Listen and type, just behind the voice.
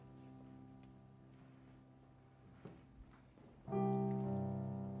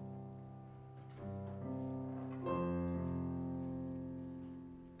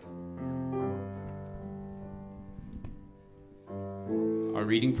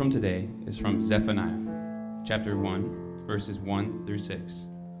reading from today is from Zephaniah, chapter 1, verses 1 through 6.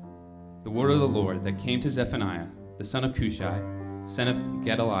 The word of the Lord that came to Zephaniah, the son of Cushai, son of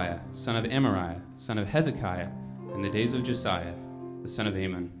Gedaliah, son of Amariah, son of Hezekiah, in the days of Josiah, the son of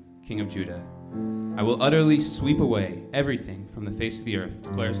Amon, king of Judah. I will utterly sweep away everything from the face of the earth,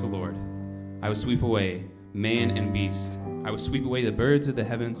 declares the Lord. I will sweep away man and beast. I will sweep away the birds of the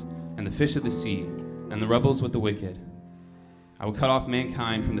heavens and the fish of the sea, and the rebels with the wicked. I will cut off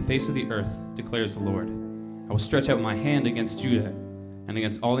mankind from the face of the earth, declares the Lord. I will stretch out my hand against Judah and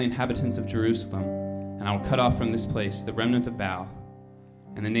against all the inhabitants of Jerusalem, and I will cut off from this place the remnant of Baal,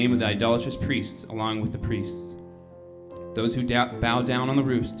 and the name of the idolatrous priests along with the priests. Those who bow down on the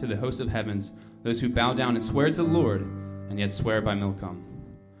roofs to the host of heavens, those who bow down and swear to the Lord, and yet swear by Milcom.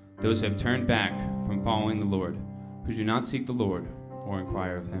 Those who have turned back from following the Lord, who do not seek the Lord or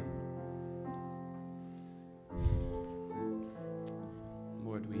inquire of him.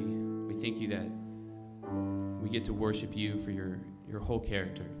 Lord, we thank you that we get to worship you for your whole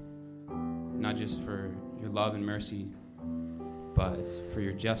character, not just for your love and mercy, but for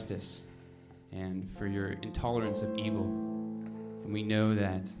your justice and for your intolerance of evil. And we know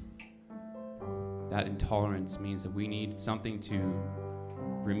that intolerance means that we need something to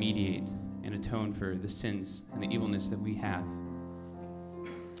remediate and atone for the sins and the evilness that we have.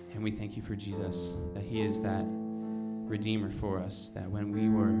 And we thank you for Jesus, that he is that Redeemer for us, that when we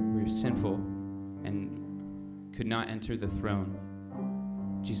were sinful and could not enter the throne,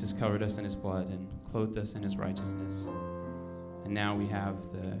 Jesus covered us in his blood and clothed us in his righteousness. And now we have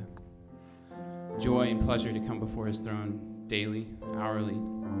the joy and pleasure to come before his throne daily, hourly,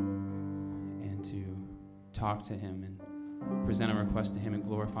 and to talk to him and present a request to him and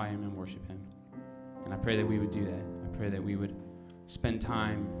glorify him and worship him. And I pray that we would do that. I pray that we would spend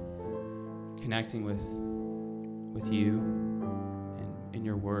time connecting with you and in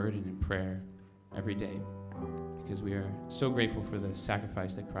your word and in prayer every day, because we are so grateful for the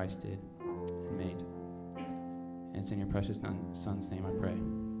sacrifice that Christ did and made. And it's in your precious Son's name I pray.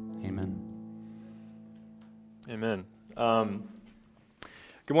 Amen. Amen.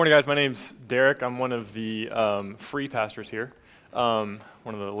 Good morning, guys. My name's Derek. I'm one of the free pastors here, one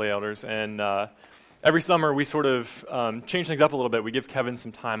of the lay elders, and every summer we sort of change things up a little bit. We give Kevin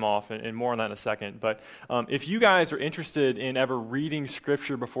some time off, and more on that in a second. But if you guys are interested in ever reading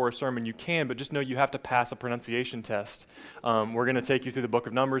Scripture before a sermon, you can, but just know you have to pass a pronunciation test. We're going to take you through the book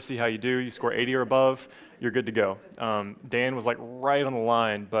of Numbers, see how you do. You score 80 or above, you're good to go. Dan was like right on the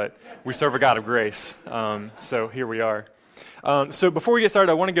line, but we serve a God of grace, so here we are. So before we get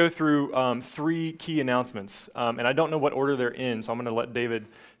started, I want to go through 3 key announcements, and I don't know what order they're in, so I'm going to let David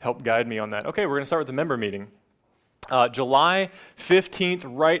help guide me on that. Okay, we're going to start with the member meeting. July 15th,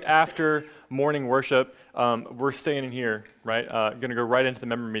 right after morning worship, we're staying in here, right? Going to go right into the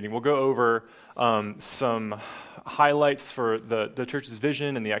member meeting. We'll go over some highlights for the church's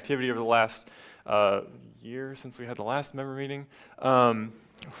vision and the activity over the last year since we had the last member meeting.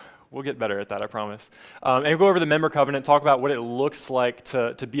 We'll get better at that, I promise. And we'll go over the member covenant, talk about what it looks like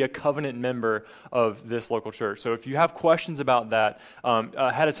to be a covenant member of this local church. So if you have questions about that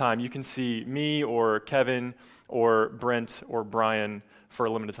ahead of time, you can see me or Kevin or Brent or Brian for a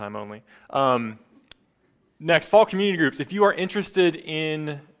limited time only. Next, fall community groups. If you are interested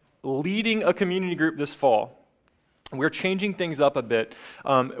in leading a community group this fall, we're changing things up a bit.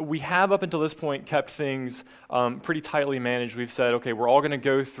 We have, up until this point, kept things pretty tightly managed. We've said, okay, we're all going to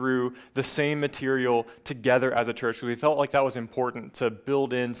go through the same material together as a church. We felt like that was important to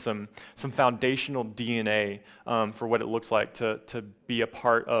build in some foundational DNA for what it looks like to be a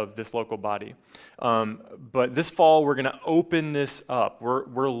part of this local body. But this fall, we're going to open this up.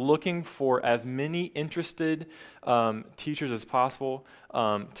 We're looking for as many interested teachers as possible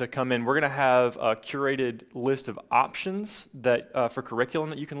to come in. We're going to have a curated list of options that for curriculum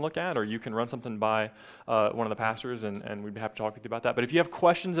that you can look at, or you can run something by one of the pastors, and we'd be happy to talk with you about that. But if you have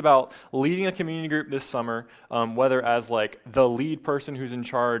questions about leading a community group this summer, whether as like the lead person who's in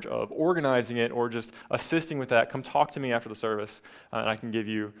charge of organizing it or just assisting with that, come talk to me after the service, and I can give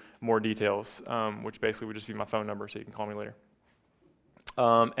you more details, which basically would just be my phone number, so you can call me later.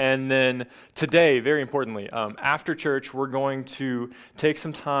 And then today, very importantly, after church, we're going to take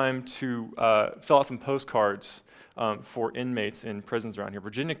some time to fill out some postcards for inmates in prisons around here.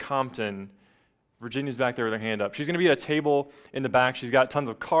 Virginia Compton Virginia's back there with her hand up. She's going to be at a table in the back. She's got tons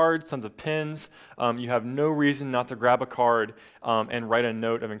of cards, tons of pins. You have no reason not to grab a card and write a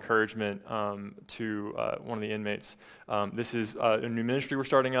note of encouragement to one of the inmates. This is a new ministry we're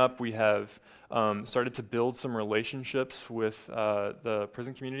starting up. We have started to build some relationships with the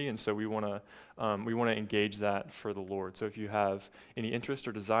prison community, and so we want to engage that for the Lord. So if you have any interest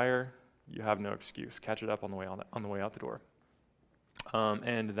or desire, you have no excuse. Catch it up on the way out the door.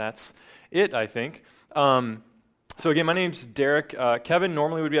 And that's it, I think. So again, my name's Derek. Kevin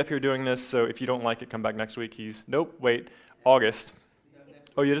normally would be up here doing this, so if you don't like it, come back next week. August.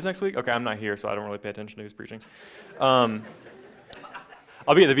 Oh, it is next week? Okay, I'm not here, so I don't really pay attention to who's preaching. I'll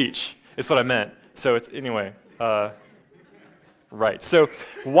be at the beach, is what I meant. So it's, anyway, right. So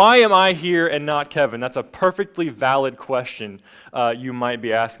why am I here and not Kevin? That's a perfectly valid question you might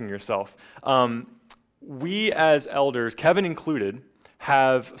be asking yourself. We as elders, Kevin included,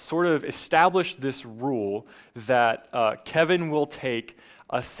 have sort of established this rule that Kevin will take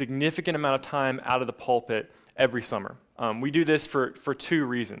a significant amount of time out of the pulpit every summer. We do this for two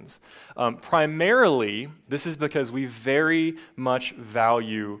reasons. Primarily, this is because we very much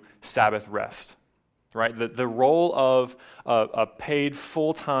value Sabbath rest. Right? The role of a paid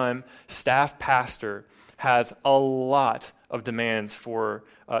full-time staff pastor has a lot of demands for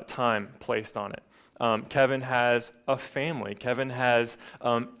time placed on it. Kevin has a family. Kevin has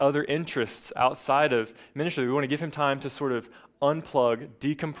other interests outside of ministry. We want to give him time to sort of unplug,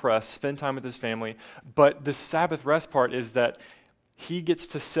 decompress, spend time with his family. But the Sabbath rest part is that he gets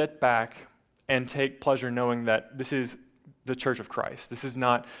to sit back and take pleasure knowing that this is the Church of Christ. This is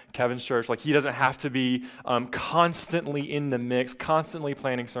not Kevin's church. Like, he doesn't have to be constantly in the mix, constantly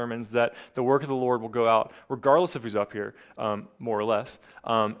planning sermons, that the work of the Lord will go out regardless of who's up here, more or less.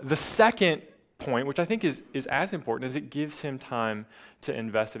 The second point, which I think is as important, is it gives him time to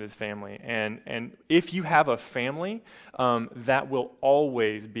invest in his family. And if you have a family, that will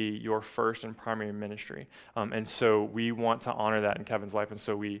always be your first and primary ministry. And so we want to honor that in Kevin's life, and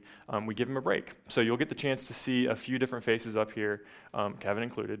so we give him a break. So you'll get the chance to see a few different faces up here, Kevin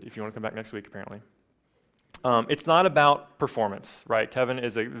included, if you want to come back next week, apparently. It's not about performance, right? Kevin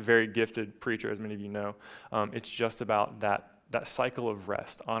is a very gifted preacher, as many of you know. It's just about that cycle of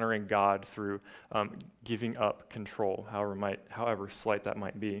rest, honoring God through giving up control, however slight that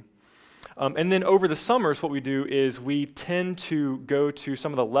might be. And then over the summers, what we do is we tend to go to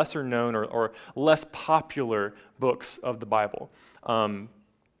some of the lesser known or less popular books of the Bible.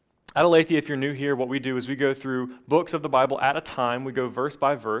 At Aletheia, if you're new here, what we do is we go through books of the Bible at a time. We go verse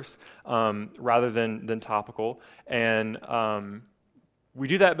by verse rather than topical. And we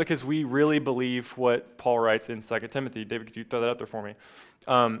do that because we really believe what Paul writes in 2 Timothy. David, could you throw that up there for me?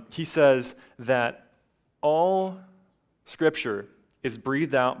 He says that all Scripture is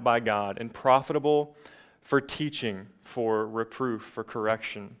breathed out by God and profitable for teaching, for reproof, for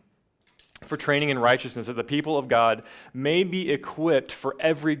correction, for training in righteousness, that the people of God may be equipped for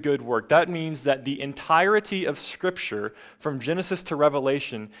every good work. That means that the entirety of Scripture, from Genesis to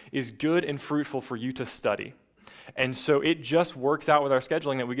Revelation, is good and fruitful for you to study. And so it just works out with our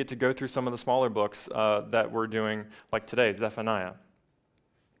scheduling that we get to go through some of the smaller books that we're doing, like today, Zephaniah.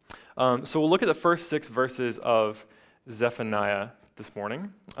 So we'll look at the first 6 verses of Zephaniah this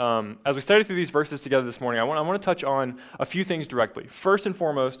morning. As we study through these verses together this morning, I want to touch on a few things directly. First and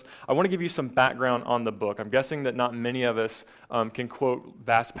foremost, I want to give you some background on the book. I'm guessing that not many of us can quote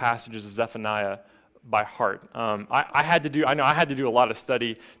vast passages of Zephaniah by heart. I had to do a lot of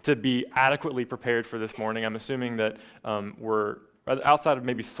study to be adequately prepared for this morning. I'm assuming that we're, outside of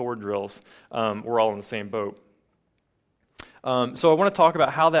maybe sword drills, we're all in the same boat. So I want to talk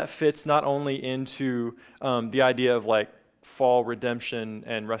about how that fits not only into the idea of like fall, redemption,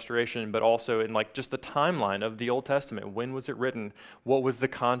 and restoration, but also in like just the timeline of the Old Testament. When was it written? What was the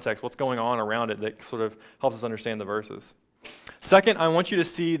context? What's going on around it that sort of helps us understand the verses? Second, I want you to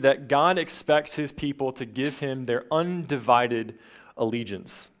see that God expects his people to give him their undivided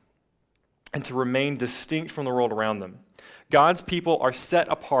allegiance and to remain distinct from the world around them. God's people are set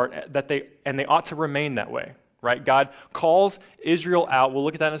apart, and they ought to remain that way, right? God calls Israel out, we'll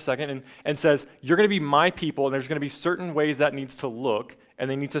look at that in a second, and says, you're going to be my people, and there's going to be certain ways that needs to look, and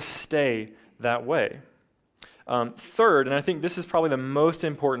they need to stay that way. Third, and I think this is probably the most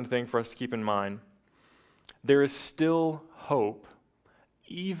important thing for us to keep in mind, there is still hope,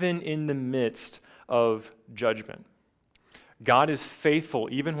 even in the midst of judgment. God is faithful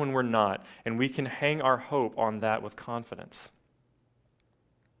even when we're not, and we can hang our hope on that with confidence.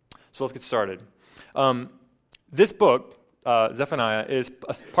 So let's get started. This book, Zephaniah is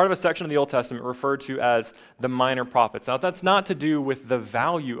part of a section of the Old Testament referred to as the minor prophets. Now, that's not to do with the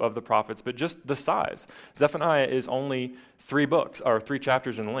value of the prophets, but just the size. Zephaniah is only 3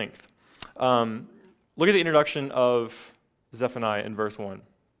 chapters in length. Look at the introduction of Zephaniah in verse 1.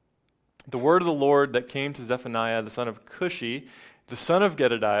 The word of the Lord that came to Zephaniah, the son of Cushi, the son of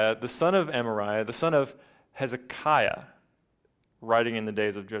Gedaliah, the son of Amariah, the son of Hezekiah, writing in the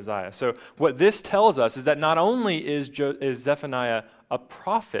days of Josiah. So what this tells us is that not only is Zephaniah a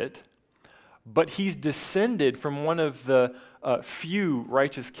prophet, but he's descended from one of the few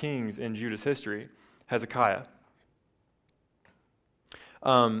righteous kings in Judah's history, Hezekiah.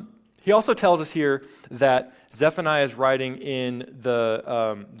 He also tells us here that Zephaniah is writing in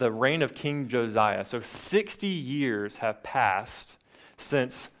the reign of King Josiah. So 60 years have passed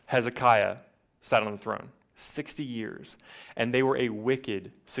since Hezekiah sat on the throne. 60 years. And they were a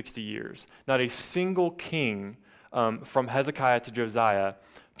wicked 60 years. Not a single king from Hezekiah to Josiah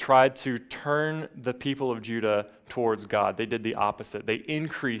tried to turn the people of Judah towards God. They did the opposite. They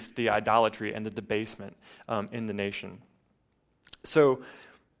increased the idolatry and the debasement in the nation. So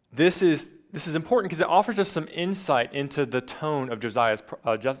this is important because it offers us some insight into the tone of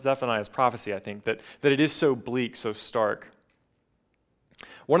Zephaniah's prophecy, I think, that it is so bleak, so stark.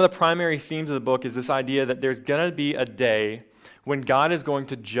 One of the primary themes of the book is this idea that there's going to be a day when God is going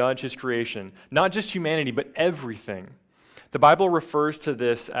to judge his creation, not just humanity, but everything. The Bible refers to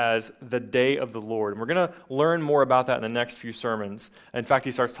this as the day of the Lord, and we're going to learn more about that in the next few sermons. In fact,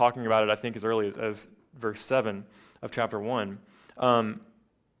 he starts talking about it, I think, as early as verse 7 of chapter 1.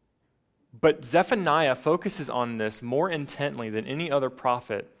 But Zephaniah focuses on this more intently than any other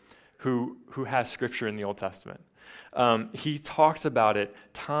prophet who has scripture in the Old Testament. He talks about it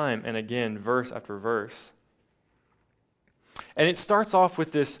time and again, verse after verse. And it starts off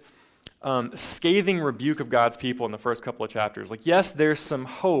with this scathing rebuke of God's people in the first couple of chapters. Like, yes, there's some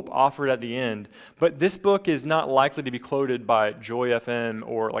hope offered at the end, but this book is not likely to be quoted by Joy FM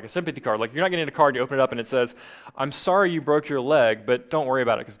or like a sympathy card. Like, you're not getting a card, you open it up, and it says, "I'm sorry you broke your leg, but don't worry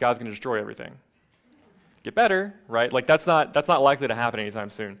about it because God's going to destroy everything." Get better, right? Like, that's not likely to happen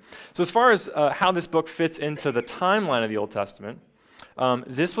anytime soon. So as far as how this book fits into the timeline of the Old Testament,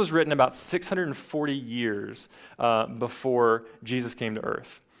 this was written about 640 years before Jesus came to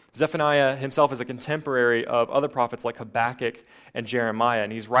earth. Zephaniah himself is a contemporary of other prophets like Habakkuk and Jeremiah,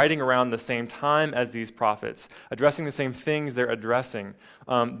 and he's writing around the same time as these prophets, addressing the same things they're addressing,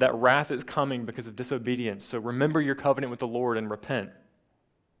 that wrath is coming because of disobedience, so remember your covenant with the Lord and repent.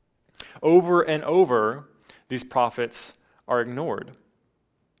 Over and over, these prophets are ignored.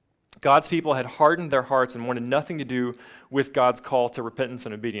 God's people had hardened their hearts and wanted nothing to do with God's call to repentance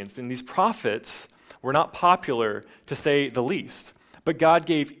and obedience. And these prophets were not popular, to say the least. But God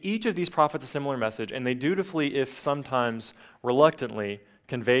gave each of these prophets a similar message, and they dutifully, if sometimes reluctantly,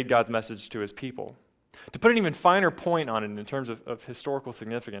 conveyed God's message to his people. To put an even finer point on it in terms of historical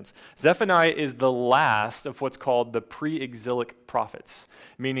significance, Zephaniah is the last of what's called the pre-exilic prophets,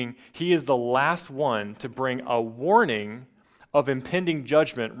 meaning he is the last one to bring a warning of impending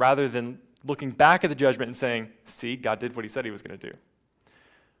judgment rather than looking back at the judgment and saying, "See, God did what he said he was going to do."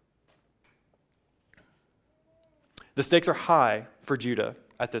 The stakes are high for Judah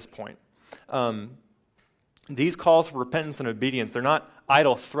at this point. These calls for repentance and obedience, they're not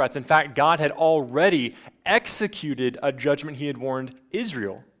idle threats. In fact, God had already executed a judgment he had warned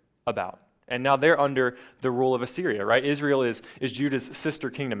Israel about. And now they're under the rule of Assyria, right? Israel is Judah's sister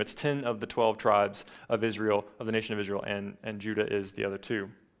kingdom. It's 10 of the 12 tribes of Israel, of the nation of Israel, and Judah is the other 2.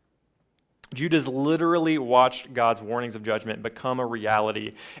 Judah's literally watched God's warnings of judgment become a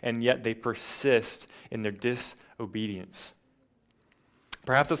reality, and yet they persist in their disobedience.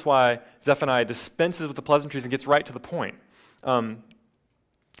 Perhaps that's why Zephaniah dispenses with the pleasantries and gets right to the point.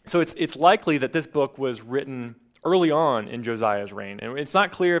 So it's likely that this book was written early on in Josiah's reign. And it's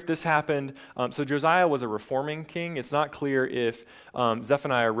not clear if this happened. So Josiah was a reforming king. It's not clear if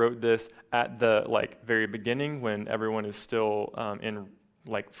Zephaniah wrote this at the very beginning when everyone is still in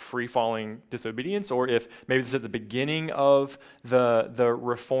free-falling disobedience, or if maybe this is at the beginning of the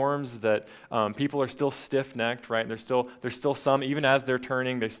reforms that people are still stiff-necked, right? There's still some, even as they're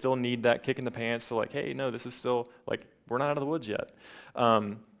turning, they still need that kick in the pants. So hey, no, this is still we're not out of the woods yet.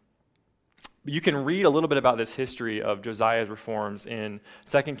 You can read a little bit about this history of Josiah's reforms in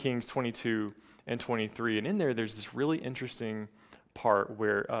 2 Kings 22 and 23, and in there's this really interesting part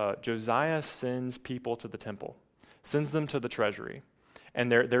where Josiah sends people to the temple, sends them to the treasury. And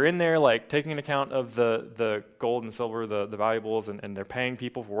they're in there taking an account of the gold and silver, the valuables, and they're paying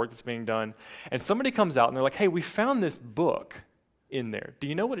people for work that's being done. And somebody comes out and they're like, "Hey, we found this book in there. Do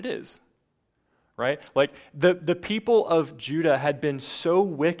you know what it is?" right? Like the people of Judah had been so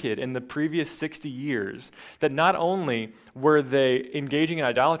wicked in the previous 60 years that not only were they engaging in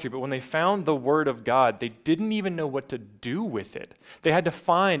idolatry, but when they found the word of God, they didn't even know what to do with it. They had to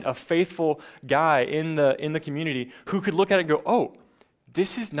find a faithful guy in the community who could look at it and go, oh,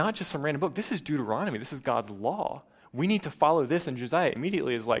 this is not just some random book. This is Deuteronomy. This is God's law. We need to follow this. And Josiah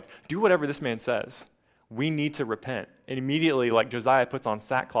immediately is like, do whatever this man says. We need to repent. And immediately, like, Josiah puts on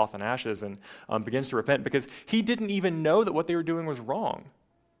sackcloth and ashes and begins to repent because he didn't even know that what they were doing was wrong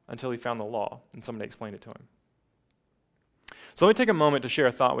until he found the law and somebody explained it to him. So let me take a moment to share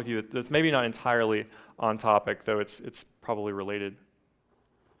a thought with you that's maybe not entirely on topic, though it's probably related.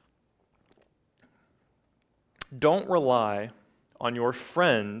 Don't rely on your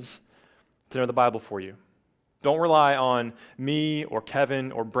friends to know the Bible for you. Don't rely on me or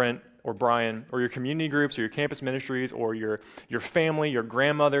Kevin or Brent or Brian, or your community groups, or your campus ministries, or your family, your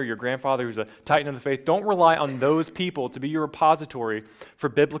grandmother, your grandfather who's a titan of the faith. Don't rely on those people to be your repository for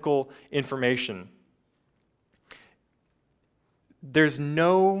biblical information. There's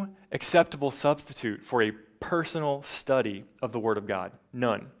no acceptable substitute for a personal study of the Word of God.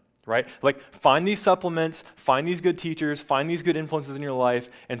 None. Right? Like, find these supplements, find these good teachers, find these good influences in your life,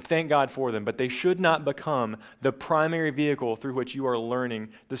 and thank God for them. But they should not become the primary vehicle through which you are learning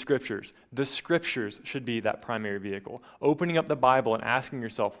the Scriptures. The Scriptures should be that primary vehicle. Opening up the Bible and asking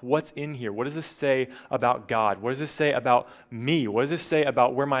yourself, what's in here? What does this say about God? What does this say about me? What does this say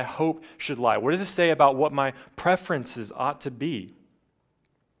about where my hope should lie? What does this say about what my preferences ought to be?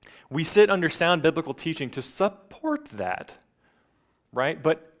 We sit under sound biblical teaching to support that. Right?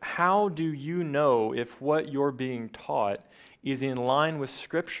 But how do you know if what you're being taught is in line with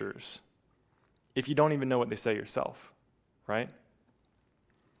Scriptures if you don't even know what they say yourself? Right?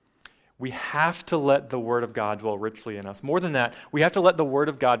 We have to let the Word of God dwell richly in us. More than that, we have to let the Word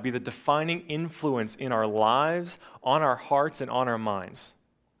of God be the defining influence in our lives, on our hearts, and on our minds.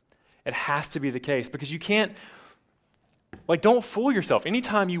 It has to be the case because you can't, don't fool yourself.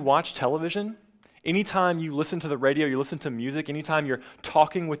 Anytime you watch television, anytime you listen to the radio, you listen to music, anytime you're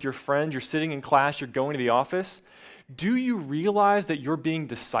talking with your friends, you're sitting in class, you're going to the office, do you realize that you're being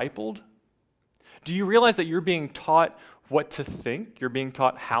discipled? Do you realize that you're being taught what to think? You're being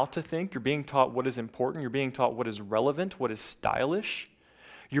taught how to think. You're being taught what is important. You're being taught what is relevant, what is stylish.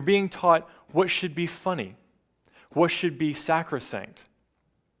 You're being taught what should be funny, what should be sacrosanct.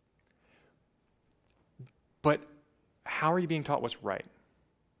 But how are you being taught what's right?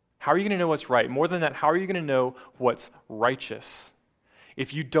 How are you going to know what's right? More than that, how are you going to know what's righteous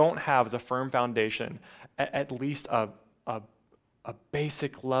if you don't have as a firm foundation at least a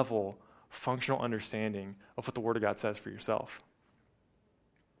basic level functional understanding of what the Word of God says for yourself?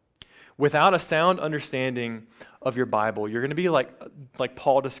 Without a sound understanding of your Bible, you're going to be like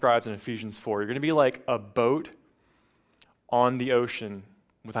Paul describes in Ephesians 4. You're going to be like a boat on the ocean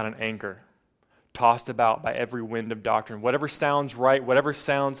without an anchor, tossed about by every wind of doctrine. Whatever sounds right, whatever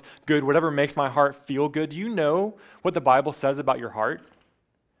sounds good, whatever makes my heart feel good. Do you know what the Bible says about your heart?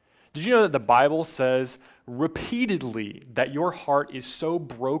 Did you know that the Bible says repeatedly that your heart is so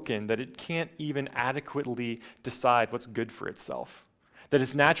broken that it can't even adequately decide what's good for itself? That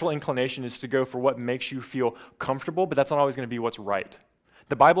its natural inclination is to go for what makes you feel comfortable, but that's not always going to be what's right.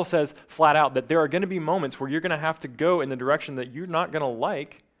 The Bible says flat out that there are going to be moments where you're going to have to go in the direction that you're not going to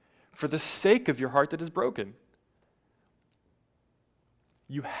like for the sake of your heart that is broken.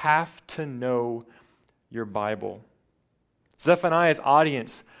 You have to know your Bible. Zephaniah's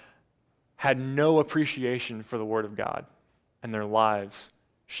audience had no appreciation for the Word of God, and their lives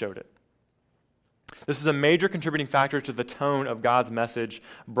showed it. This is a major contributing factor to the tone of God's message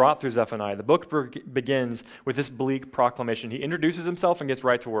brought through Zephaniah. The book begins with this bleak proclamation. He introduces himself and gets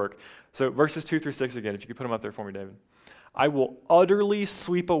right to work. So verses 2 through 6 again, if you could put them up there for me, David. I will utterly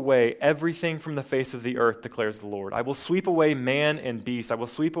sweep away everything from the face of the earth, declares the Lord. I will sweep away man and beast. I will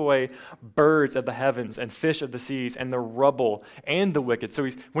sweep away birds of the heavens and fish of the seas and the rubble and the wicked. So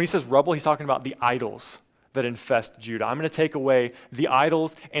when he says rubble, he's talking about the idols that infest Judah. I'm going to take away the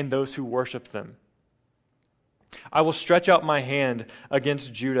idols and those who worship them. I will stretch out my hand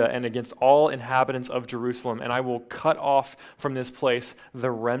against Judah and against all inhabitants of Jerusalem, and I will cut off from this place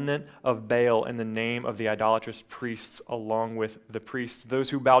the remnant of Baal in the name of the idolatrous priests along with the priests, those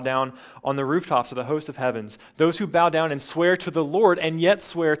who bow down on the rooftops of the host of heavens, those who bow down and swear to the Lord and yet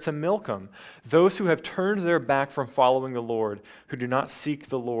swear to Milcom, those who have turned their back from following the Lord, who do not seek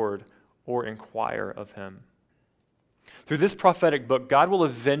the Lord or inquire of him. Through this prophetic book, God will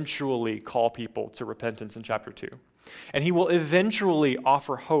eventually call people to repentance in chapter 2. And he will eventually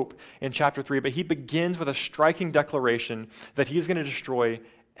offer hope in chapter 3, but he begins with a striking declaration that he is going to destroy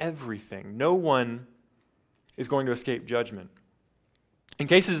everything. No one is going to escape judgment. In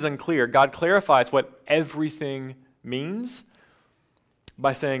case it is unclear, God clarifies what everything means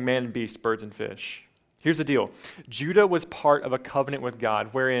by saying man and beast, birds and fish. Here's the deal. Judah was part of a covenant with God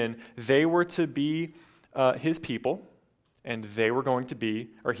wherein they were to be his people, and he was going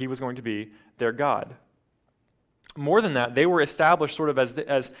to be their God. More than that, they were established sort of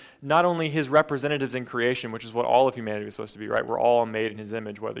as not only his representatives in creation, which is what all of humanity is supposed to be, right? We're all made in his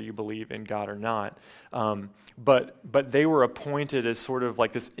image, whether you believe in God or not. But they were appointed as sort of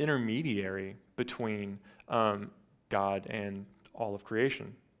like this intermediary between God and all of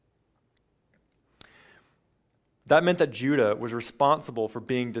creation. That meant that Judah was responsible for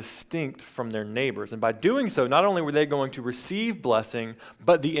being distinct from their neighbors. And by doing so, not only were they going to receive blessing,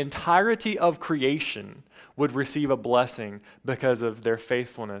 but the entirety of creation would receive a blessing because of their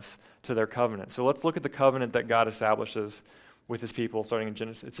faithfulness to their covenant. So let's look at the covenant that God establishes with his people, starting in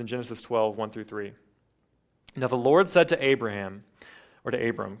Genesis. It's in Genesis 12, 1 through 3. Now the Lord said to Abram,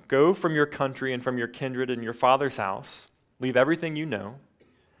 "Go from your country and from your kindred and your father's house, leave everything you know,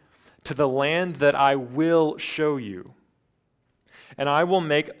 to the land that I will show you. And I will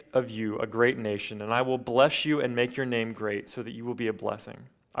make of you a great nation, and I will bless you and make your name great, so that you will be a blessing.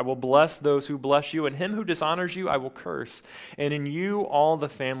 I will bless those who bless you, and him who dishonors you I will curse. And in you all the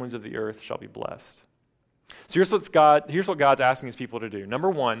families of the earth shall be blessed." So here's what God's asking his people to do. Number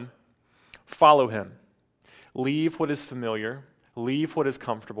one, follow him. Leave what is familiar, leave what is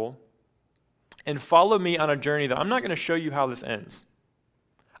comfortable, and follow me on a journey that I'm not going to show you how this ends.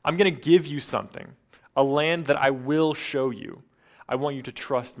 I'm going to give you something, a land that I will show you. I want you to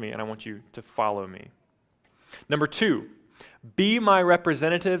trust me, and I want you to follow me. Number two, be my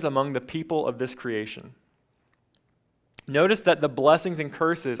representatives among the people of this creation. Notice that the blessings and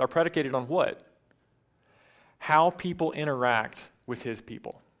curses are predicated on what? How people interact with his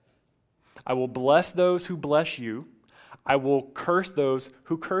people. I will bless those who bless you. I will curse those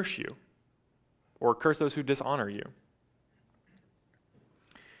who curse you, or curse those who dishonor you.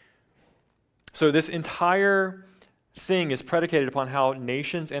 So this entire thing is predicated upon how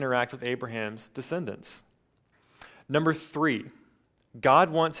nations interact with Abraham's descendants. Number three, God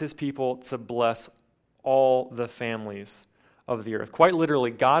wants his people to bless all the families of the earth. Quite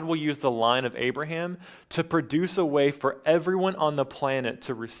literally, God will use the line of Abraham to produce a way for everyone on the planet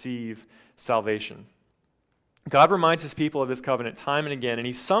to receive salvation. God reminds his people of this covenant time and again, and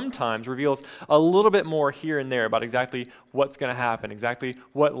he sometimes reveals a little bit more here and there about exactly what's going to happen, exactly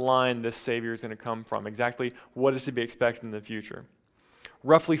what line this Savior is going to come from, exactly what is to be expected in the future.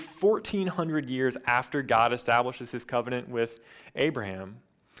 Roughly 1,400 years after God establishes his covenant with Abraham,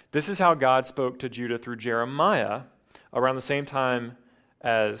 this is how God spoke to Judah through Jeremiah around the same time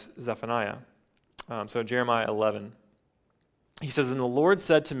as Zephaniah. So Jeremiah 11. He says, "And the Lord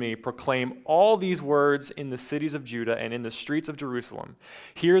said to me, proclaim all these words in the cities of Judah and in the streets of Jerusalem.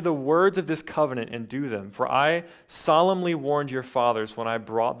 Hear the words of this covenant and do them. For I solemnly warned your fathers when I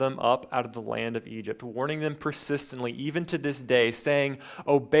brought them up out of the land of Egypt, warning them persistently, even to this day, saying,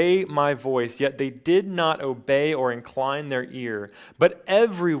 obey my voice. Yet they did not obey or incline their ear. But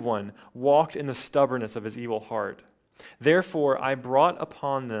everyone walked in the stubbornness of his evil heart. Therefore I brought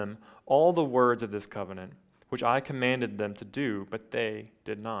upon them all the words of this covenant, which I commanded them to do, but they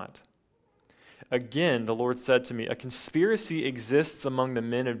did not. Again, the Lord said to me, a conspiracy exists among the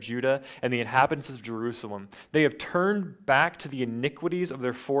men of Judah and the inhabitants of Jerusalem. They have turned back to the iniquities of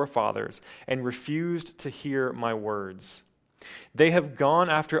their forefathers and refused to hear my words. They have gone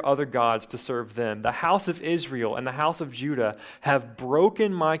after other gods to serve them. The house of Israel and the house of Judah have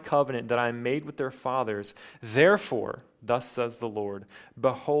broken my covenant that I made with their fathers. Therefore, thus says the Lord,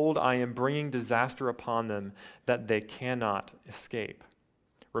 behold, I am bringing disaster upon them that they cannot escape.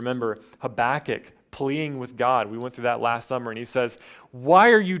 Remember Habakkuk pleading with God. We went through that last summer, and he says,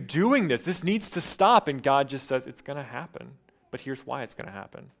 why are you doing this? This needs to stop. And God just says, it's going to happen. But here's why it's going to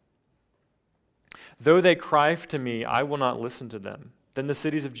happen. Though they cry to me, I will not listen to them. Then the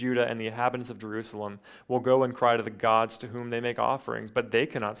cities of Judah and the inhabitants of Jerusalem will go and cry to the gods to whom they make offerings, but they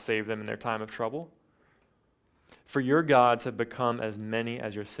cannot save them in their time of trouble. For your gods have become as many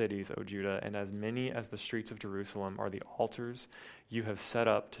as your cities, O Judah, and as many as the streets of Jerusalem are the altars you have set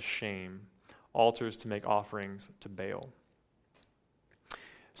up to shame, altars to make offerings to Baal.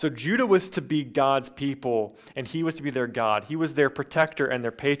 So Judah was to be God's people, and he was to be their God. He was their protector and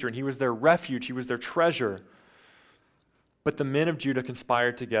their patron. He was their refuge. He was their treasure. But the men of Judah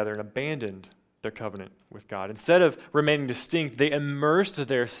conspired together and abandoned their covenant with God. Instead of remaining distinct, they immersed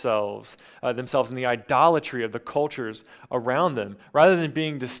themselves in the idolatry of the cultures around them. Rather than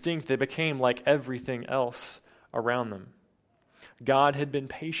being distinct, they became like everything else around them. God had been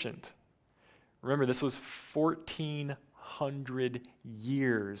patient. Remember, this was 1,400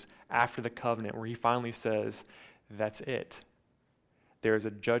 years after the covenant where he finally says, that's it. There is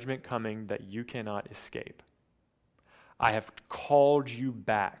a judgment coming that you cannot escape. I have called you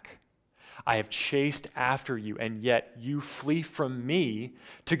back. I have chased after you, and yet you flee from me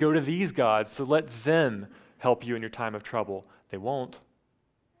to go to these gods, so let them help you in your time of trouble. They won't.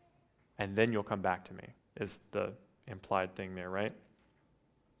 And then you'll come back to me, is the implied thing there, right?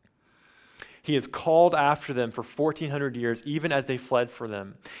 He has called after them for 1,400 years, even as they fled for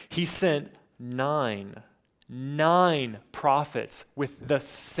them. He sent nine prophets with the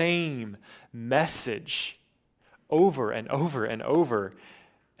same message over and over and over,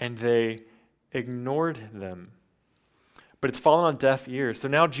 and they ignored them. But it's fallen on deaf ears. So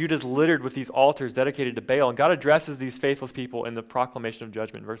now Judah's littered with these altars dedicated to Baal, and God addresses these faithless people in the proclamation of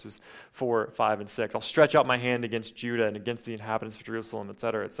judgment, verses 4, 5, and 6. I'll stretch out my hand against Judah and against the inhabitants of Jerusalem,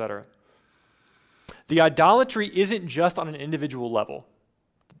 etc., etc. The idolatry isn't just on an individual level.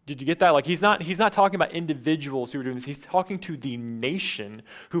 Did you get that? Like he's not talking about individuals who are doing this. He's talking to the nation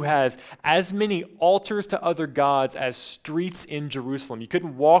who has as many altars to other gods as streets in Jerusalem. You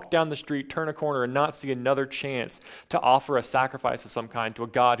couldn't walk down the street, turn a corner, and not see another chance to offer a sacrifice of some kind to a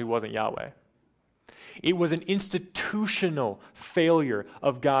god who wasn't Yahweh. It was an institutional failure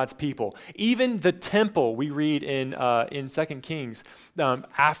of God's people. Even the temple, we read in 2 Kings,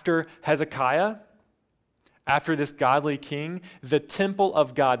 after Hezekiah, after this godly king, the temple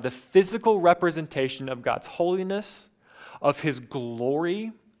of God, the physical representation of God's holiness, of his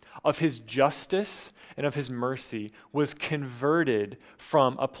glory, of his justice, and of his mercy, was converted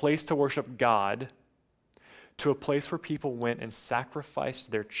from a place to worship God to a place where people went and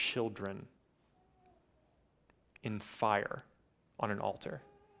sacrificed their children in fire on an altar,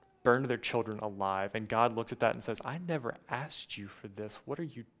 burned their children alive. And God looks at that and says, I never asked you for this. What are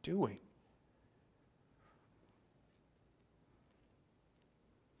you doing?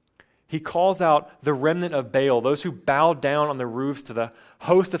 He calls out the remnant of Baal, those who bow down on the roofs to the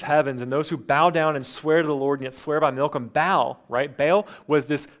host of heavens, and those who bow down and swear to the Lord and yet swear by Milcom. Baal, right? Baal was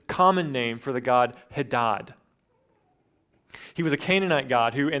this common name for the god Hadad. He was a Canaanite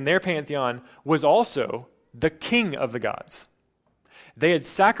god who, in their pantheon, was also the king of the gods. They had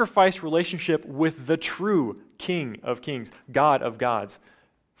sacrificed relationship with the true King of kings, God of gods,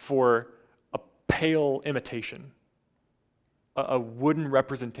 for a pale imitation, a wooden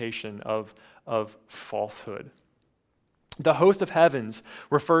representation of falsehood. The host of heavens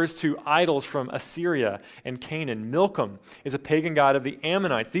refers to idols from Assyria and Canaan. Milcom is a pagan god of the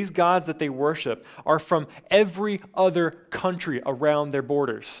Ammonites. These gods that they worship are from every other country around their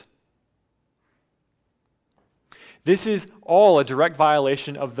borders. This is all a direct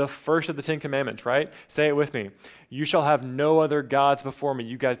violation of the first of the Ten Commandments, right? Say it with me. You shall have no other gods before me.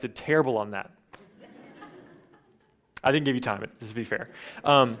 You guys did terrible on that. I didn't give you time, just to be fair.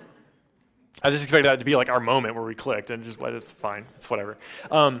 I just expected that to be like our moment where we clicked, and just, it's fine. It's whatever.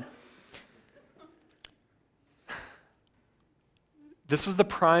 This was the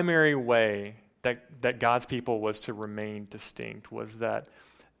primary way that God's people was to remain distinct, was that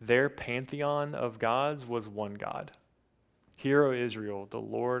their pantheon of gods was one God. Hear, O Israel, the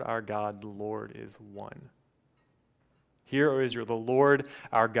Lord our God, the Lord is one. Hear, O Israel, the Lord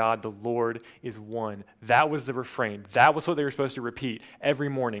our God, the Lord is one. That was the refrain. That was what they were supposed to repeat every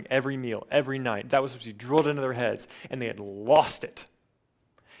morning, every meal, every night. That was supposed to be drilled into their heads, and they had lost it.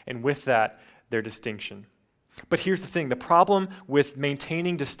 And with that, their distinction. But here's the thing. The problem with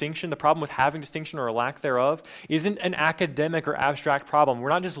maintaining distinction, the problem with having distinction or a lack thereof, isn't an academic or abstract problem. We're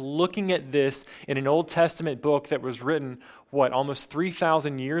not just looking at this in an Old Testament book that was written, almost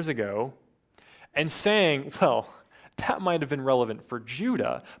 3,000 years ago, and saying, well, that might have been relevant for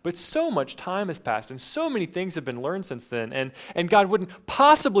Judah, but so much time has passed and so many things have been learned since then, and God wouldn't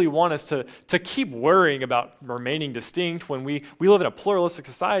possibly want us to keep worrying about remaining distinct when we live in a pluralistic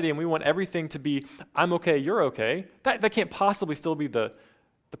society and we want everything to be, I'm okay, you're okay. That can't possibly still be the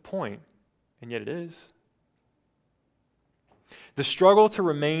point, and yet it is. The struggle to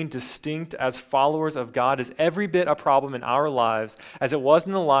remain distinct as followers of God is every bit a problem in our lives as it was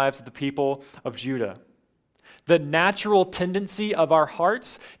in the lives of the people of Judah. The natural tendency of our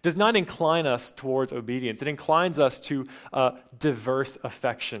hearts does not incline us towards obedience. It inclines us to diverse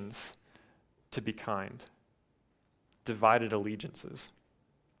affections, to be kind, divided allegiances.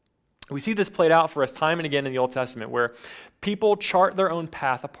 We see this played out for us time and again in the Old Testament, where people chart their own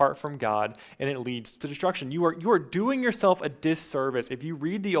path apart from God, and it leads to destruction. You are doing yourself a disservice if you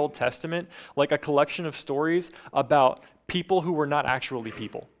read the Old Testament like a collection of stories about people who were not actually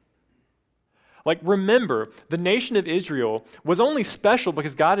people. Like, remember, the nation of Israel was only special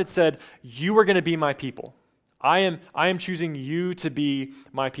because God had said, you are going to be my people. I am choosing you to be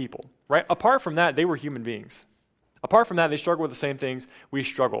my people, right? Apart from that, they were human beings. Apart from that, they struggle with the same things we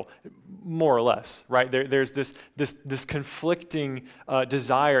struggle, more or less, right? There's this conflicting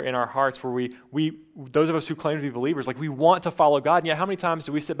desire in our hearts where we those of us who claim to be believers, like we want to follow God, and yet how many times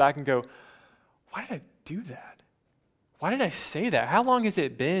do we sit back and go, why did I do that? Why did I say that? How long has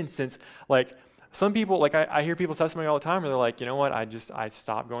it been since, like, some people, like I hear people's testimony all the time where they're like, you know what, I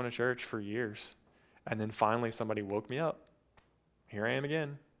stopped going to church for years, and then finally somebody woke me up. Here I am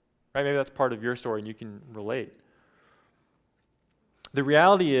again, right? Maybe that's part of your story and you can relate. The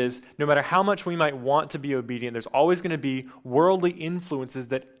reality is, no matter how much we might want to be obedient, there's always going to be worldly influences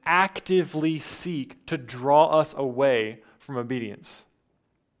that actively seek to draw us away from obedience.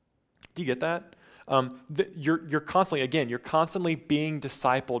 Do you get that? You're constantly being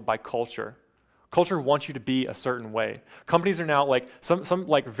discipled by culture. Culture wants you to be a certain way. Companies are now, like, some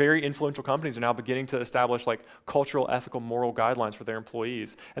like very influential companies are now beginning to establish like cultural, ethical, moral guidelines for their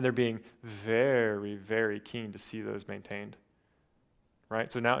employees, and they're being very, very keen to see those maintained. Right?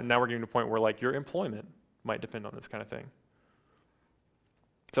 So now we're getting to a point where like your employment might depend on this kind of thing.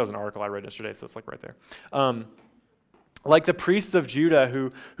 So that was an article I read yesterday, so it's like right there. Like the priests of Judah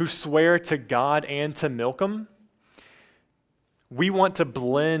who swear to God and to Milcom, we want to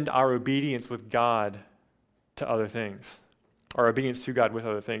blend our obedience with God to other things. Our obedience to God with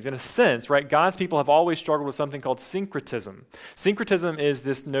other things. In a sense, right, God's people have always struggled with something called syncretism. Syncretism is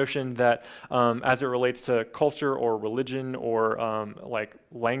this notion that as it relates to culture or religion or like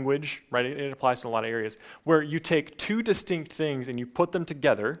language, right, it applies to a lot of areas, where you take two distinct things and you put them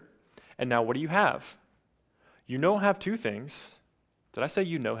together, and now what do you have? You don't have two things. Did I say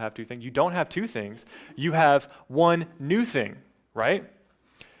you have two things? You don't have two things. You have one new thing, right?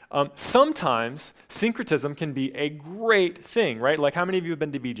 Sometimes syncretism can be a great thing, right? Like how many of you have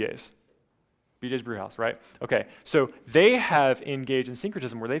been to BJ's? BJ's Brewhouse, right? Okay, so they have engaged in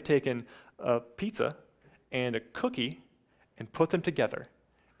syncretism where they've taken a pizza and a cookie and put them together.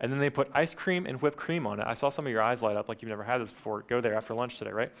 And then they put ice cream and whipped cream on it. I saw some of your eyes light up like you've never had this before. Go there after lunch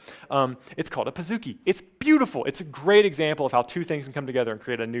today, right? It's called a pizookie. It's beautiful. It's a great example of how two things can come together and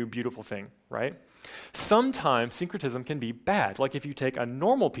create a new beautiful thing, right? Sometimes syncretism can be bad. Like if you take a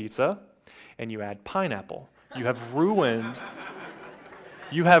normal pizza and you add pineapple, you have ruined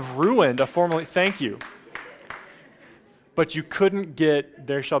a formerly, thank you. But you couldn't get,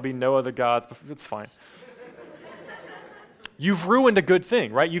 there shall be no other gods, it's fine. You've ruined a good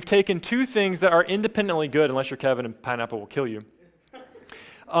thing, right? You've taken two things that are independently good, unless you're Kevin and pineapple will kill you,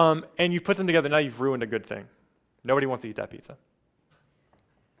 and you put them together, now you've ruined a good thing. Nobody wants to eat that pizza.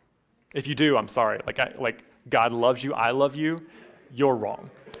 If you do, I'm sorry. Like God loves you, I love you, you're wrong.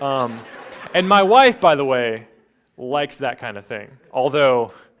 And my wife, by the way, likes that kind of thing,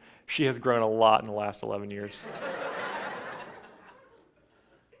 although she has grown a lot in the last 11 years.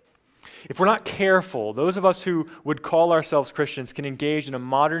 If we're not careful, those of us who would call ourselves Christians can engage in a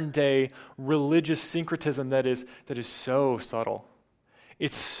modern-day religious syncretism that is so subtle.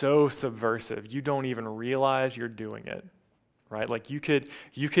 It's so subversive. You don't even realize you're doing it, right? Like you could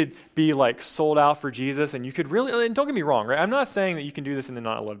be like sold out for Jesus, and you could really, and don't get me wrong, right? I'm not saying that you can do this and then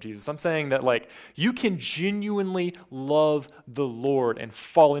not love Jesus. I'm saying that like you can genuinely love the Lord and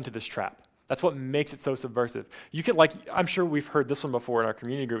fall into this trap. That's what makes it so subversive. You can, like, I'm sure we've heard this one before in our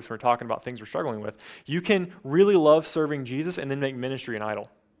community groups when we're talking about things we're struggling with. You can really love serving Jesus and then make ministry an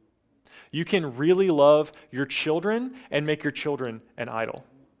idol. You can really love your children and make your children an idol,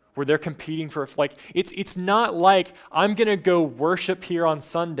 where they're competing for, like, it's not like I'm going to go worship here on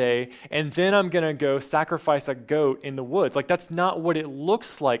Sunday and then I'm going to go sacrifice a goat in the woods. Like, that's not what it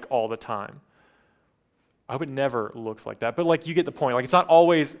looks like all the time. I hope it never looks like that, but like you get the point. Like, it's not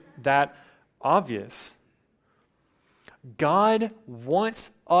always that obvious. God wants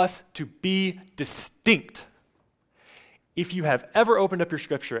us to be distinct. If you have ever opened up your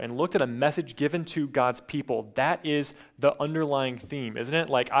scripture and looked at a message given to God's people, that is the underlying theme, isn't it?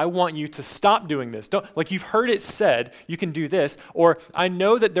 Like, I want you to stop doing this. Like, you've heard it said, you can do this, or I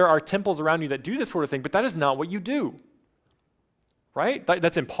know that there are temples around you that do this sort of thing, but that is not what you do. Right?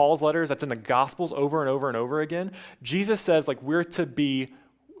 That's in Paul's letters, that's in the Gospels over and over and over again. Jesus says, like, we're to be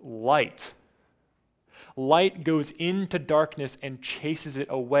light. Light goes into darkness and chases it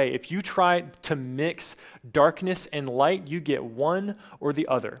away. If you try to mix darkness and light, you get one or the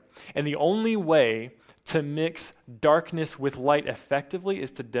other. And the only way to mix darkness with light effectively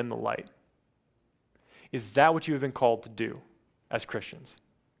is to dim the light. Is that what you have been called to do as Christians?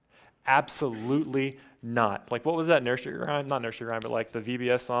 Absolutely not. Like, what was that nursery rhyme? Not nursery rhyme, but like the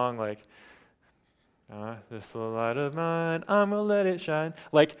VBS song, like, This little light of mine, I'm going to let it shine.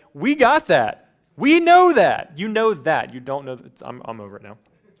 Like, we got that. We know that. You know that. You don't know that. I'm over it now.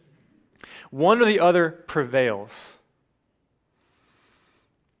 One or the other prevails.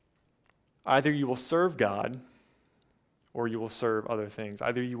 Either you will serve God or you will serve other things.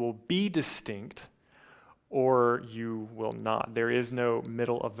 Either you will be distinct or you will not. There is no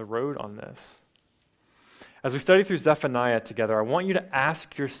middle of the road on this. As we study through Zephaniah together, I want you to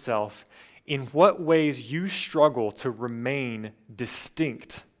ask yourself in what ways you struggle to remain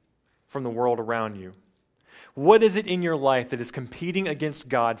distinct from the world around you. What is it in your life that is competing against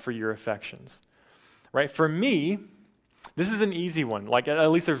God for your affections? Right? For me, this is an easy one. Like,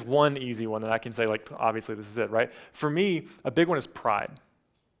 at least there's one easy one that I can say, like, obviously this is it, right? For me, a big one is pride.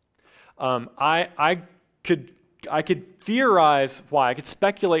 I could theorize why, I could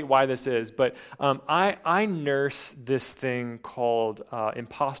speculate why this is, but I nurse this thing called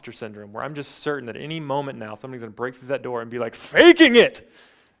imposter syndrome, where I'm just certain that any moment now somebody's going to break through that door and be like, faking it,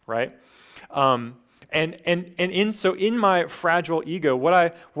 right? So in my fragile ego, what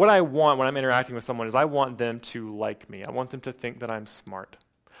I want when I'm interacting with someone is I want them to like me. I want them to think that I'm smart.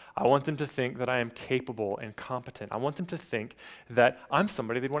 I want them to think that I am capable and competent. I want them to think that I'm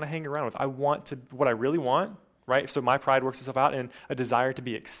somebody they'd want to hang around with. What I really want, right? So my pride works itself out in a desire to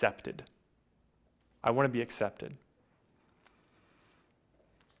be accepted. I want to be accepted.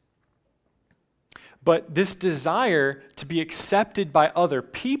 But this desire to be accepted by other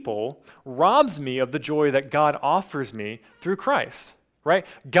people robs me of the joy that God offers me through Christ, right?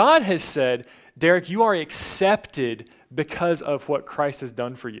 God has said, Derek, you are accepted because of what Christ has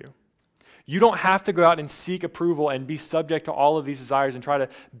done for you. You don't have to go out and seek approval and be subject to all of these desires and try to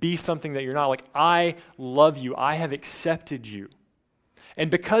be something that you're not. Like, I love you. I have accepted you. And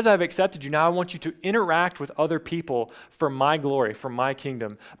because I've accepted you, now I want you to interact with other people for my glory, for my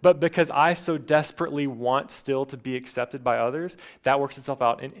kingdom. But because I so desperately want still to be accepted by others, that works itself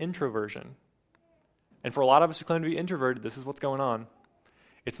out in introversion. And for a lot of us who claim to be introverted, this is what's going on.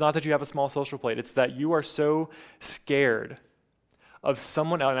 It's not that you have a small social plate. It's that you are so scared of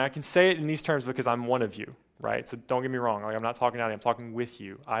someone else. And I can say it in these terms because I'm one of you, right? So don't get me wrong. Like, I'm not talking out. I'm talking with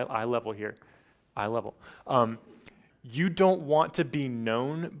you. I level here. I level. You don't want to be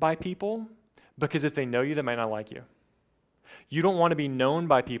known by people because if they know you, they might not like you. You don't want to be known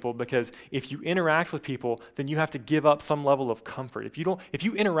by people because if you interact with people, then you have to give up some level of comfort. If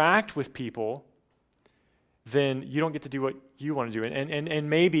you interact with people, then you don't get to do what you want to do. And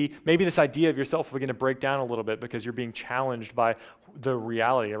maybe this idea of yourself will begin to break down a little bit because you're being challenged by the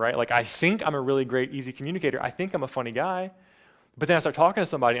reality, right? Like, I think I'm a really great, easy communicator. I think I'm a funny guy. But then I start talking to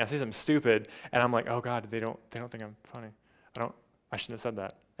somebody and I say something stupid, and I'm like, oh God, they don't think I'm funny. I shouldn't have said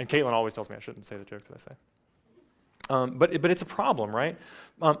that. And Caitlin always tells me I shouldn't say the jokes that I say. But it's a problem, right?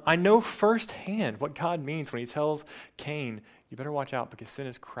 I know firsthand what God means when he tells Cain, you better watch out because sin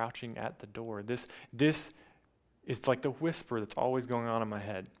is crouching at the door. This is like the whisper that's always going on in my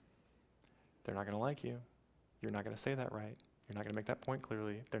head. They're not going to like you. You're not going to say that right. You're not going to make that point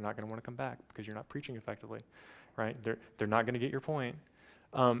clearly. They're not going to want to come back because you're not preaching effectively. Right? They're not going to get your point.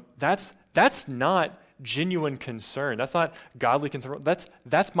 That's not genuine concern. That's not godly concern.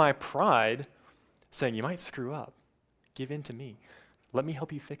 That's my pride saying, you might screw up. Give in to me. Let me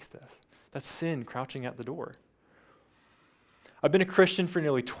help you fix this. That's sin crouching at the door. I've been a Christian for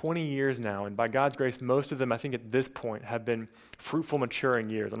nearly 20 years now, and by God's grace, most of them, I think at this point, have been fruitful,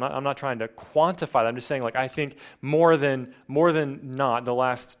 maturing years. I'm not trying to quantify that. I'm just saying, like, I think more than not, the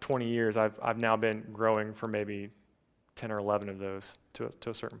last 20 years, I've now been growing for maybe 10 or 11 of those to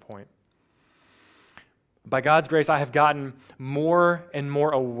a certain point. By God's grace, I have gotten more and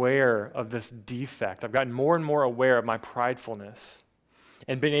more aware of this defect. I've gotten more and more aware of my pridefulness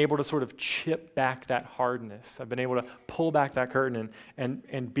and been able to sort of chip back that hardness. I've been able to pull back that curtain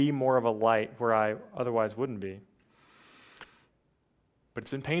and be more of a light where I otherwise wouldn't be. But it's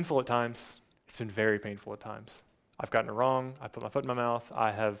been painful at times. It's been very painful at times. I've gotten it wrong. I put my foot in my mouth.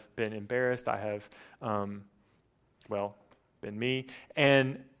 I have been embarrassed. I have, been me.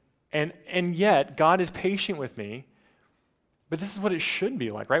 And yet, God is patient with me. But this is what it should be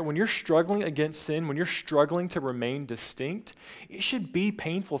like, right? When you're struggling against sin, when you're struggling to remain distinct, it should be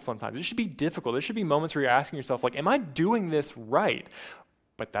painful sometimes. It should be difficult. There should be moments where you're asking yourself, like, am I doing this right?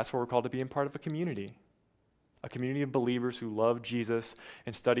 But that's what we're called to be in part of a community of believers who love Jesus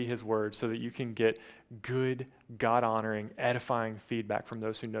and study his word so that you can get good, God-honoring, edifying feedback from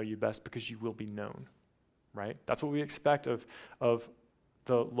those who know you best because you will be known, right? That's what we expect of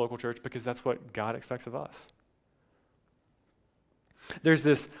the local church because that's what God expects of us. There's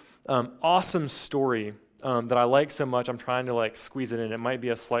this awesome story that I like so much, I'm trying to like squeeze it in. It might be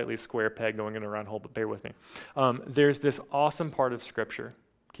a slightly square peg going in a round hole, but bear with me. There's this awesome part of Scripture,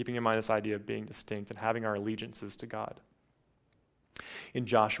 keeping in mind this idea of being distinct and having our allegiances to God. In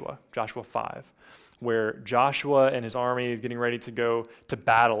Joshua 5, where Joshua and his army is getting ready to go to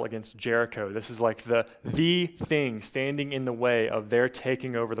battle against Jericho. This is like the thing standing in the way of their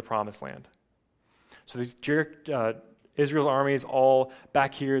taking over the promised land. So these Israel's army is all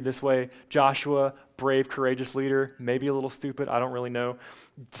back here this way. Joshua, brave, courageous leader, maybe a little stupid, I don't really know,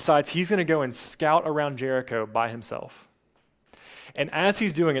 decides he's going to go and scout around Jericho by himself. And as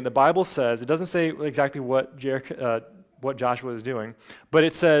he's doing it, the Bible says, it doesn't say exactly what Joshua is doing, but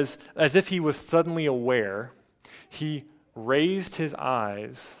it says, as if he was suddenly aware, he raised his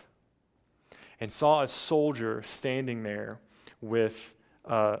eyes and saw a soldier standing there with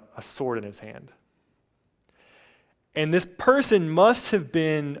a sword in his hand. And this person must have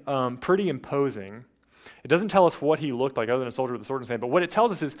been pretty imposing. It doesn't tell us what he looked like other than a soldier with a sword in his hand, but what it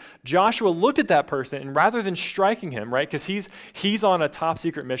tells us is Joshua looked at that person, and rather than striking him, right, because he's on a top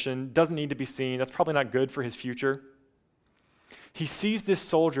secret mission, doesn't need to be seen, that's probably not good for his future. He sees this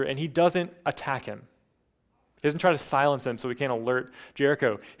soldier and he doesn't attack him. He doesn't try to silence him so he can't alert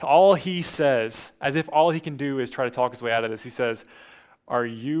Jericho. All he says, as if all he can do is try to talk his way out of this, he says, "Are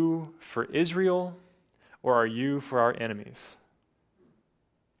you for Israel or are you for our enemies?"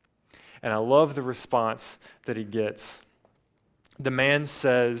 And I love the response that he gets. The man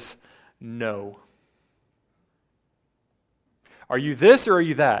says, "No." "Are you this or are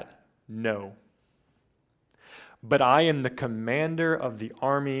you that?" "No." "But I am the commander of the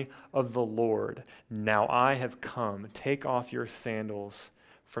army of the Lord. Now I have come. Take off your sandals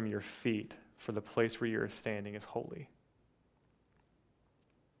from your feet, for the place where you are standing is holy."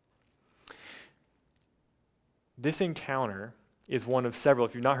 This encounter is one of several.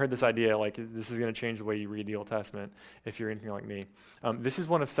 If you've not heard this idea, like this is going to change the way you read the Old Testament if you're anything like me. This is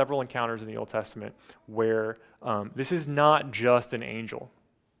one of several encounters in the Old Testament where this is not just an angel.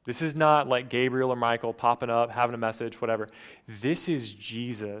 This is not like Gabriel or Michael popping up, having a message, whatever. This is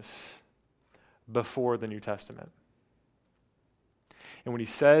Jesus before the New Testament. And what he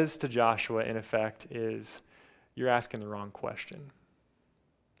says to Joshua, in effect, is, you're asking the wrong question.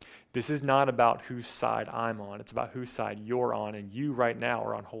 This is not about whose side I'm on. It's about whose side you're on, and you right now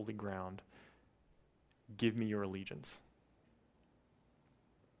are on holy ground. Give me your allegiance.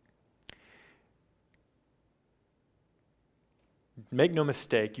 Make no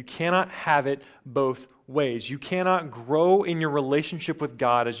mistake, you cannot have it both ways. You cannot grow in your relationship with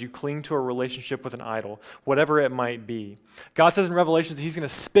God as you cling to a relationship with an idol, whatever it might be. God says in Revelation that he's going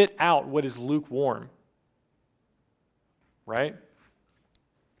to spit out what is lukewarm. Right?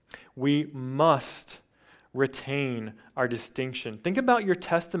 We must retain our distinction. Think about your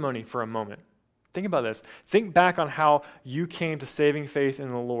testimony for a moment. Think about this. Think back on how you came to saving faith in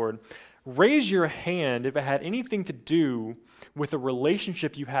the Lord. Raise your hand if it had anything to do with a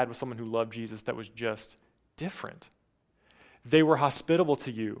relationship you had with someone who loved Jesus that was just different. They were hospitable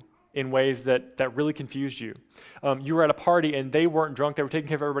to you in ways that really confused you. You were at a party and they weren't drunk. They were taking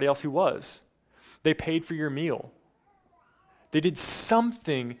care of everybody else who was. They paid for your meal. They did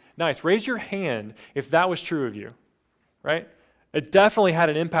something nice. Raise your hand if that was true of you, right? It definitely had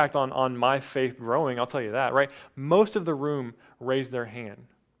an impact on my faith growing, I'll tell you that, right? Most of the room raised their hand.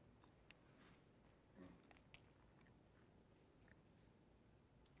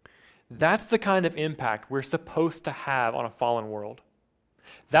 That's the kind of impact we're supposed to have on a fallen world.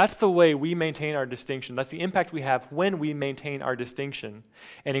 That's the way we maintain our distinction. That's the impact we have when we maintain our distinction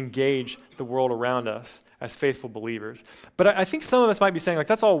and engage the world around us as faithful believers. But I think some of us might be saying, like,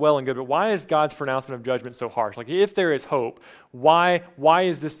 that's all well and good, but why is God's pronouncement of judgment so harsh? Like, if there is hope, why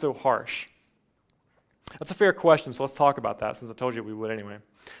is this so harsh? That's a fair question, so let's talk about that, since I told you we would anyway.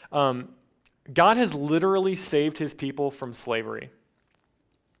 God has literally saved his people from slavery.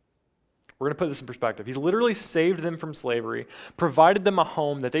 We're going to put this in perspective. He's literally saved them from slavery, provided them a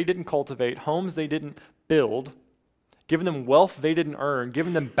home that they didn't cultivate, homes they didn't build, given them wealth they didn't earn,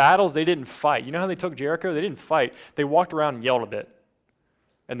 given them battles they didn't fight. You know how they took Jericho? They didn't fight. They walked around and yelled a bit.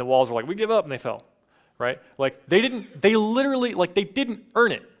 And the walls were like, "We give up," and they fell. Right? Like, they didn't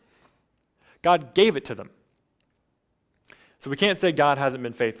earn it. God gave it to them. So we can't say God hasn't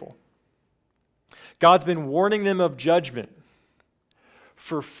been faithful. God's been warning them of judgment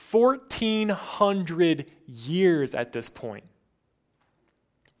for 1,400 years at this point.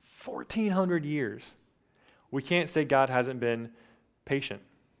 1,400 years. We can't say God hasn't been patient.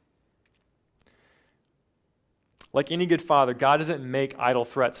 Like any good father, God doesn't make idle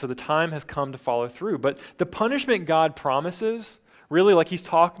threats, so the time has come to follow through. But the punishment God promises really, like he's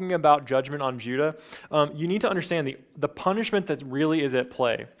talking about judgment on Judah, you need to understand the punishment that really is at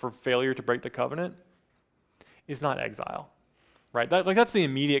play for failure to break the covenant is not exile, right? That's the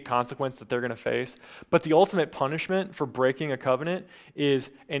immediate consequence that they're going to face. But the ultimate punishment for breaking a covenant is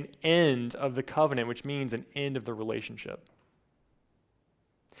an end of the covenant, which means an end of the relationship.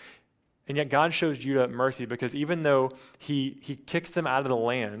 And yet God shows Judah mercy because even though he kicks them out of the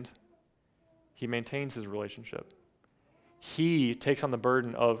land, he maintains his relationship. He takes on the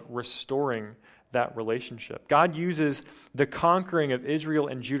burden of restoring that relationship. God uses the conquering of Israel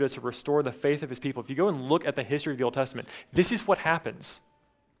and Judah to restore the faith of his people. If you go and look at the history of the Old Testament, this is what happens.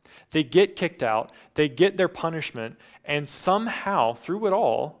 They get kicked out, they get their punishment, and somehow, through it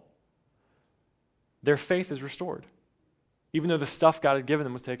all, their faith is restored, even though the stuff God had given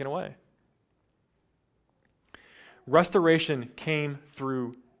them was taken away. Restoration came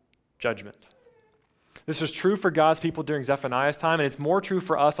through judgment. This was true for God's people during Zephaniah's time, and it's more true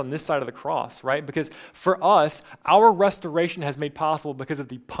for us on this side of the cross, right? Because for us, our restoration has made possible because of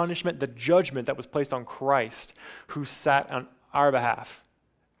the punishment, the judgment that was placed on Christ, who sat on our behalf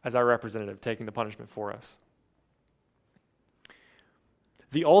as our representative, taking the punishment for us.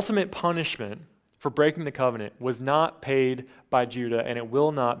 The ultimate punishment for breaking the covenant was not paid by Judah, and it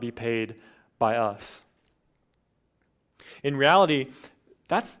will not be paid by us. In reality,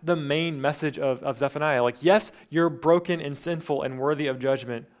 that's the main message of Zephaniah. Like, yes, you're broken and sinful and worthy of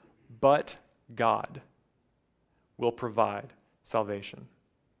judgment, but God will provide salvation.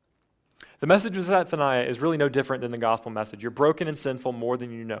 The message of Zephaniah is really no different than the gospel message. You're broken and sinful more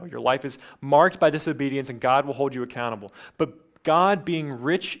than you know. Your life is marked by disobedience, and God will hold you accountable. But God, being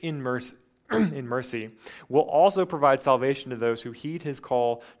rich in mercy, will also provide salvation to those who heed his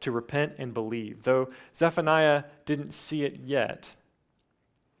call to repent and believe. Though Zephaniah didn't see it yet,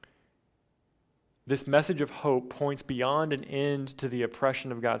 this message of hope points beyond an end to the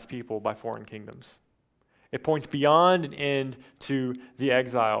oppression of God's people by foreign kingdoms. It points beyond an end to the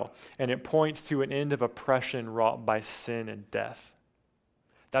exile, and it points to an end of oppression wrought by sin and death.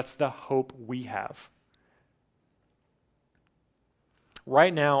 That's the hope we have.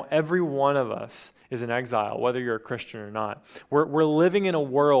 Right now, every one of us is in exile, whether you're a Christian or not. We're living in a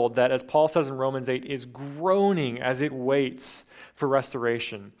world that, as Paul says in Romans 8, is groaning as it waits for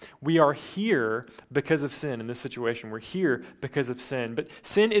restoration. We are here because of sin in this situation. We're here because of sin. But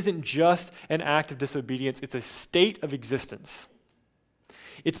sin isn't just an act of disobedience, it's a state of existence.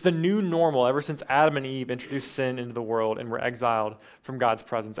 It's the new normal ever since Adam and Eve introduced sin into the world and were exiled from God's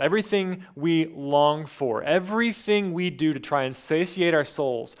presence. Everything we long for, everything we do to try and satiate our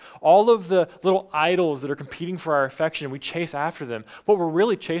souls, all of the little idols that are competing for our affection, we chase after them. What we're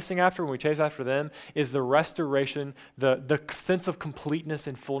really chasing after when we chase after them is the restoration, the sense of completeness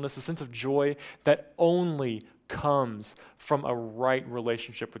and fullness, the sense of joy that only comes from a right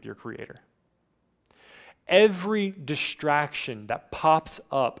relationship with your Creator. Every distraction that pops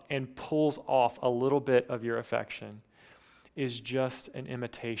up and pulls off a little bit of your affection is just an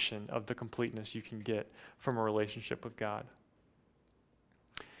imitation of the completeness you can get from a relationship with God.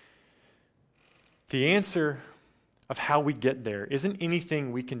 The answer of how we get there isn't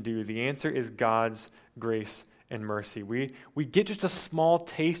anything we can do. The answer is God's grace and mercy. We get just a small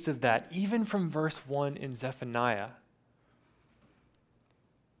taste of that, even from verse 1 in Zephaniah.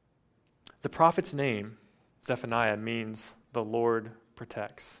 The prophet's name, Zephaniah, means the Lord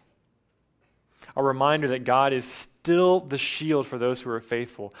protects. A reminder that God is still the shield for those who are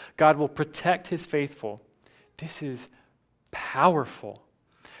faithful. God will protect his faithful. This is powerful.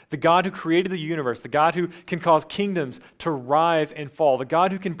 The God who created the universe, the God who can cause kingdoms to rise and fall, the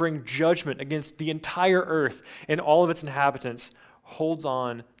God who can bring judgment against the entire earth and all of its inhabitants, holds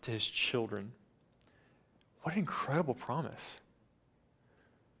on to his children. What an incredible promise.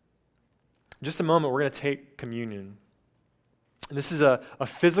 In just a moment, we're going to take communion. And this is a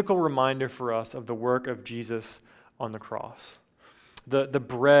physical reminder for us of the work of Jesus on the cross. The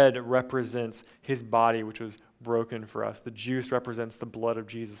bread represents his body, which was broken for us. The juice represents the blood of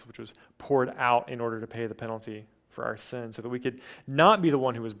Jesus, which was poured out in order to pay the penalty for our sin, so that we could not be the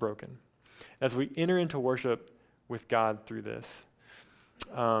one who was broken. As we enter into worship with God through this,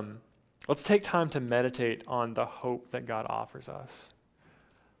 let's take time to meditate on the hope that God offers us.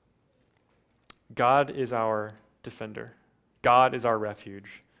 God is our defender. God is our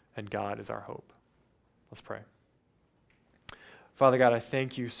refuge, and God is our hope. Let's pray. Father God, I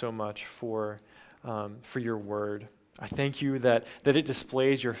thank you so much for your word. I thank you that it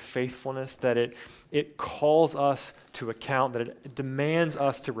displays your faithfulness, that it calls us to account, that it demands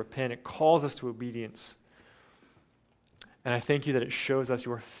us to repent, it calls us to obedience. And I thank you that it shows us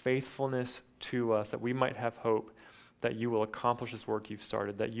your faithfulness to us, that we might have hope, that you will accomplish this work you've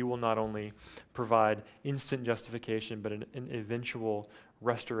started, that you will not only provide instant justification, but an eventual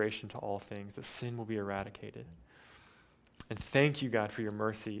restoration to all things, that sin will be eradicated. And thank you, God, for your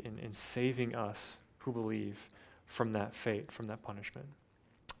mercy in saving us who believe from that fate, from that punishment.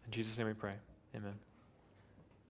 In Jesus' name we pray. Amen.